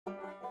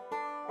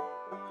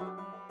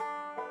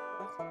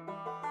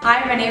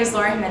Hi, my name is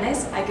Laura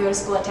Jimenez. I go to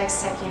school at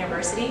Texas Tech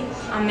University.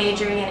 I'm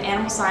majoring in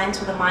animal science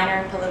with a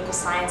minor in political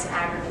science and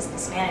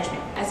agribusiness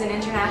management. As an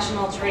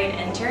international trade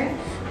intern,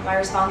 my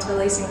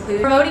responsibilities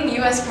include promoting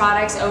U.S.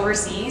 products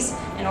overseas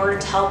in order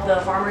to help the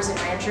farmers and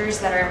ranchers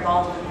that are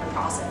involved in the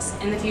process.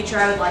 In the future,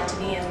 I would like to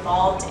be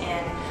involved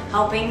in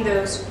helping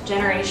those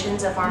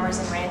generations of farmers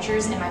and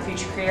ranchers in my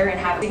future career and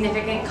have a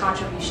significant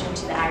contribution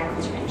to the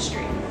agriculture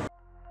industry.